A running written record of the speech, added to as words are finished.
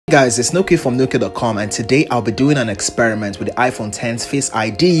Guys, it's Noki from Noki.com, and today I'll be doing an experiment with the iPhone X's Face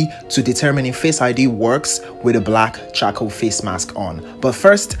ID to determine if Face ID works with a black charcoal face mask on. But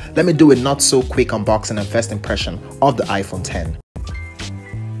first, let me do a not so quick unboxing and first impression of the iPhone X.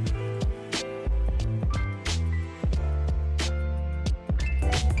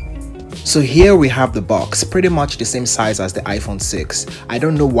 So here we have the box, pretty much the same size as the iPhone 6. I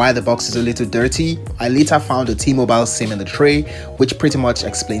don't know why the box is a little dirty. I later found a T-Mobile SIM in the tray, which pretty much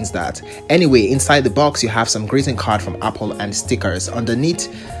explains that. Anyway, inside the box you have some greeting card from Apple and stickers.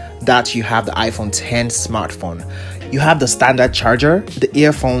 Underneath that you have the iPhone X smartphone. You have the standard charger, the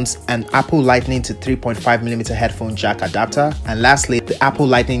earphones, and Apple Lightning to 3.5mm headphone jack adapter, and lastly the Apple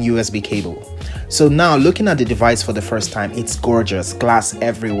Lightning USB cable. So now looking at the device for the first time, it's gorgeous, glass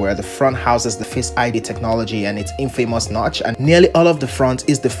everywhere. The front houses the Face ID technology and its infamous notch, and nearly all of the front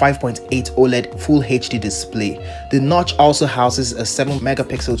is the 5.8 OLED Full HD display. The notch also houses a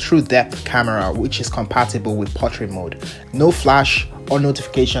 7MP true depth camera which is compatible with portrait mode. No flash or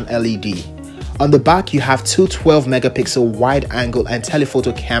notification LED. On the back, you have two 12MP wide angle and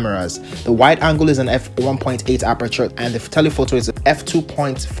telephoto cameras. The wide angle is an f1.8 aperture and the telephoto is an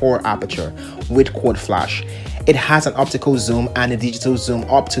f2.4 aperture with quad flash. It has an optical zoom and a digital zoom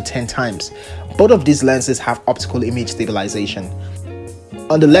up to 10 times. Both of these lenses have optical image stabilization.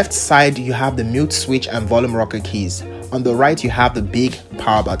 On the left side, you have the mute switch and volume rocker keys. On the right, you have the big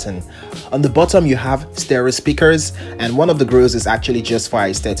power button. On the bottom, you have stereo speakers, and one of the grills is actually just for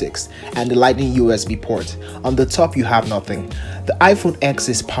aesthetics, and the Lightning USB port. On the top, you have nothing. The iPhone X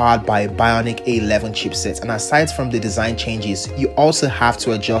is powered by a Bionic A11 chipset, and aside from the design changes, you also have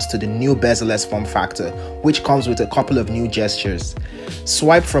to adjust to the new bezel-less form factor, which comes with a couple of new gestures.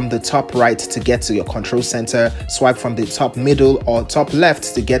 Swipe from the top right to get to your control center, swipe from the top middle or top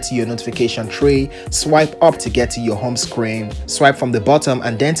left to get to your notification tray, swipe up to get to your home screen, swipe from the bottom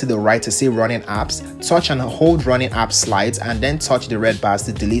and then to the right to see running apps, touch and hold running app slides and then touch the red bars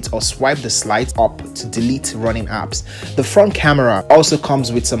to delete, or swipe the slides up to delete running apps. The front camera also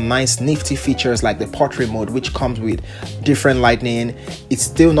comes with some nice nifty features like the portrait mode, which comes with different lighting. It's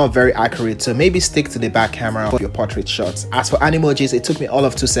still not very accurate, so maybe stick to the back camera for your portrait shots. As for animojis, it took me all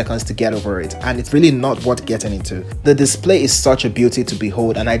of 2 seconds to get over it, and it's really not worth getting into. The display is such a beauty to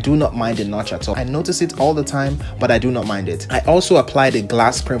behold, and I do not mind the notch at all. I notice it all the time, but I do not mind it. I also applied a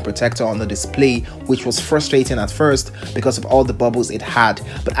glass screen protector on the display, which was frustrating at first because of all the bubbles it had,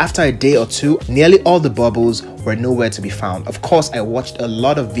 but after a day or two, nearly all the bubbles were nowhere to be found. Of course, I watched a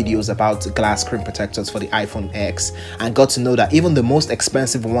lot of videos about glass screen protectors for the iPhone X and got to know that even the most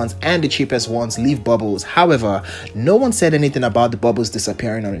expensive ones and the cheapest ones leave bubbles. However, no one said anything about the bubbles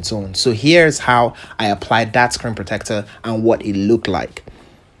disappearing on its own. So here's how I applied that screen protector and what it looked like.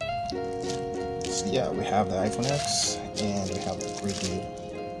 So yeah, we have the iPhone X and we have the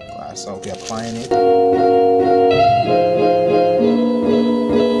 3D glass. So I'll be applying it.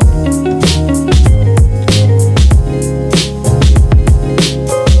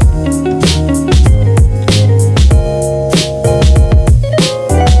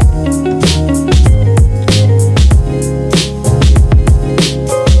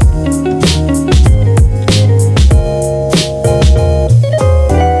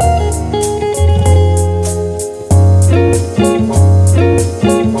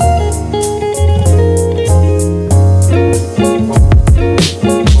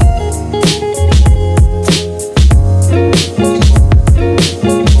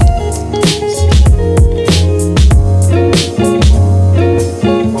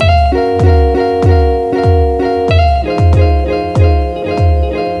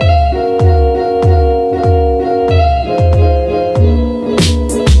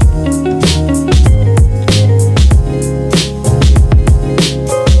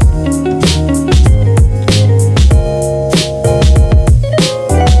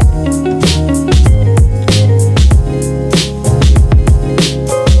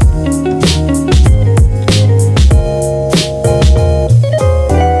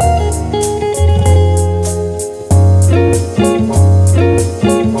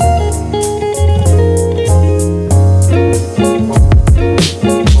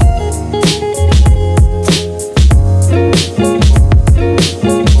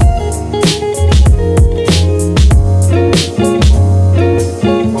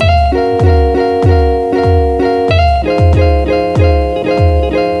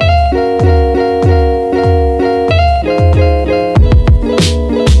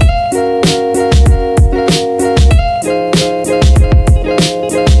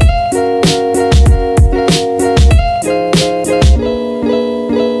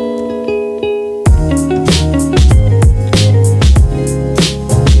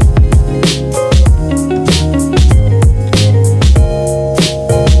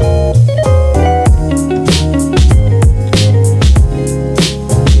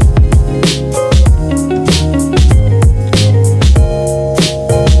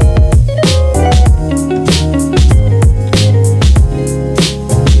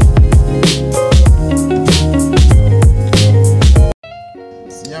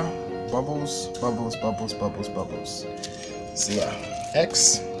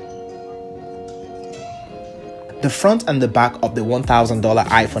 specs. The front and the back of the $1,000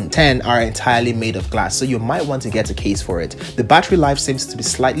 iPhone 10 are entirely made of glass, so you might want to get a case for it. The battery life seems to be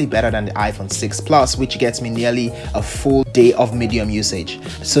slightly better than the iPhone 6 Plus, which gets me nearly a full day of medium usage.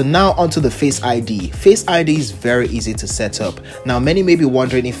 So now onto the Face ID. Face ID is very easy to set up. Now many may be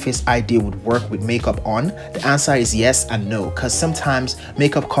wondering if Face ID would work with makeup on. The answer is yes and no, because sometimes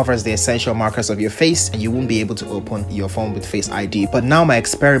makeup covers the essential markers of your face and you won't be able to open your phone with Face ID. But now my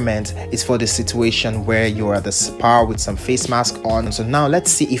experiment is for the situation where you're at the spa with some face mask on. So now let's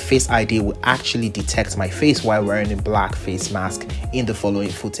see if Face ID will actually detect my face while wearing a black face mask in the following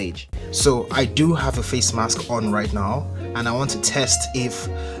footage. So I do have a face mask on right now, and I want to test if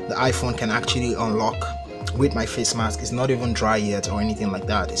the iPhone can actually unlock with my face mask. It's not even dry yet or anything like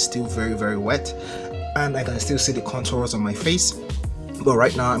that. It's still very wet, and I can still see the contours on my face. But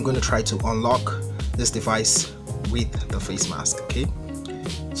right now I'm going to try to unlock this device with the face mask. Okay,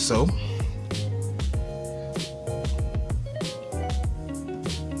 so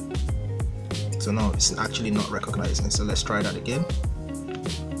no, it's actually not recognizing, so let's try that again.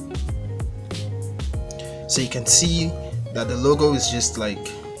 So you can see that the logo is just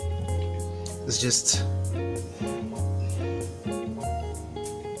like, it's just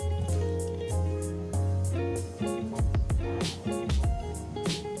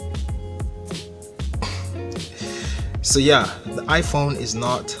so yeah, the iPhone is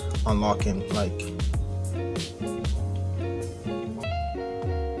not unlocking, like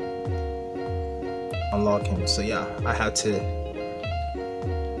unlocking. So yeah, I had to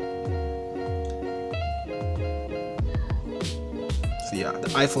the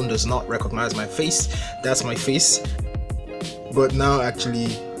iPhone does not recognize my face. That's my face. But now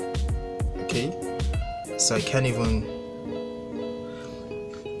actually, okay, so I can't even,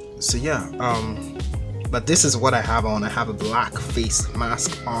 so yeah, but this is what I have on. I have a black face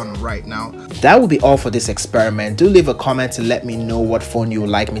mask on right now. That will be all for this experiment. Do leave a comment to let me know what phone you would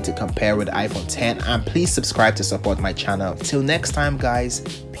like me to compare with the iPhone 10, and please subscribe to support my channel. Till next time guys,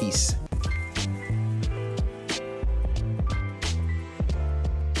 peace.